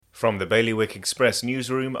From the Bailiwick Express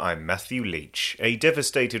newsroom, I'm Matthew Leach. A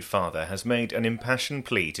devastated father has made an impassioned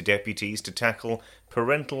plea to deputies to tackle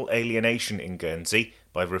parental alienation in Guernsey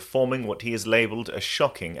by reforming what he has labelled a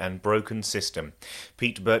shocking and broken system.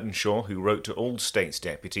 Pete Burtonshaw, who wrote to all States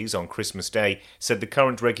deputies on Christmas Day, said the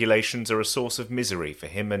current regulations are a source of misery for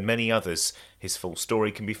him and many others. His full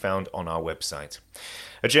story can be found on our website.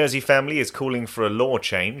 A Jersey family is calling for a law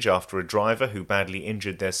change after a driver who badly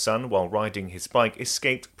injured their son while riding his bike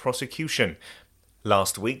escaped prosecution.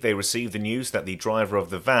 Last week they received the news that the driver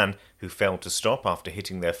of the van, who failed to stop after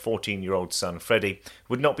hitting their 14-year-old son Freddie,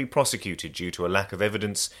 would not be prosecuted due to a lack of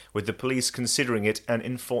evidence, with the police considering it an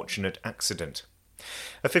unfortunate accident.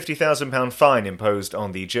 A £50,000 fine imposed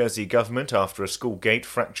on the Jersey government after a school gate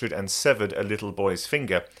fractured and severed a little boy's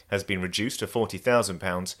finger has been reduced to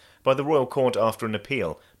 £40,000 by the Royal Court after an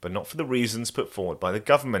appeal, but not for the reasons put forward by the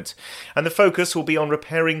government. And the focus will be on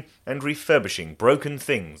repairing and refurbishing broken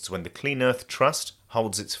things when the Clean Earth Trust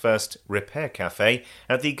holds its first repair cafe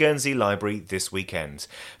at the Guernsey Library this weekend.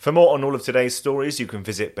 For more on all of today's stories, you can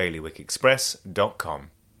visit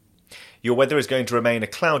bailiwickexpress.com. Your weather is going to remain a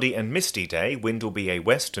cloudy and misty day. Wind will be a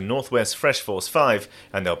west to northwest fresh force 5,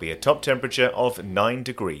 and there'll be a top temperature of 9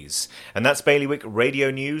 degrees. And that's Bailiwick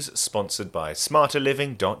Radio News, sponsored by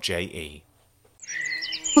smarterliving.je.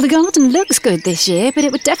 Well, the garden looks good this year, but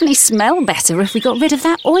it would definitely smell better if we got rid of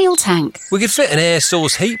that oil tank. We could fit an air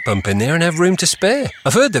source heat pump in there and have room to spare.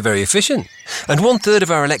 I've heard they're very efficient. And 1/3 of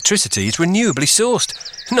our electricity is renewably sourced.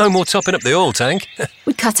 No more topping up the oil tank.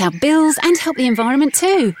 We'd cut our bills and help the environment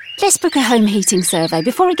too. Let's book a home heating survey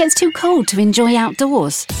before it gets too cold to enjoy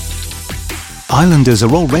outdoors. Islanders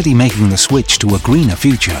are already making the switch to a greener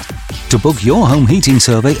future. To book your home heating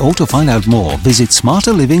survey or to find out more, visit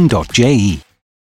smarterliving.je.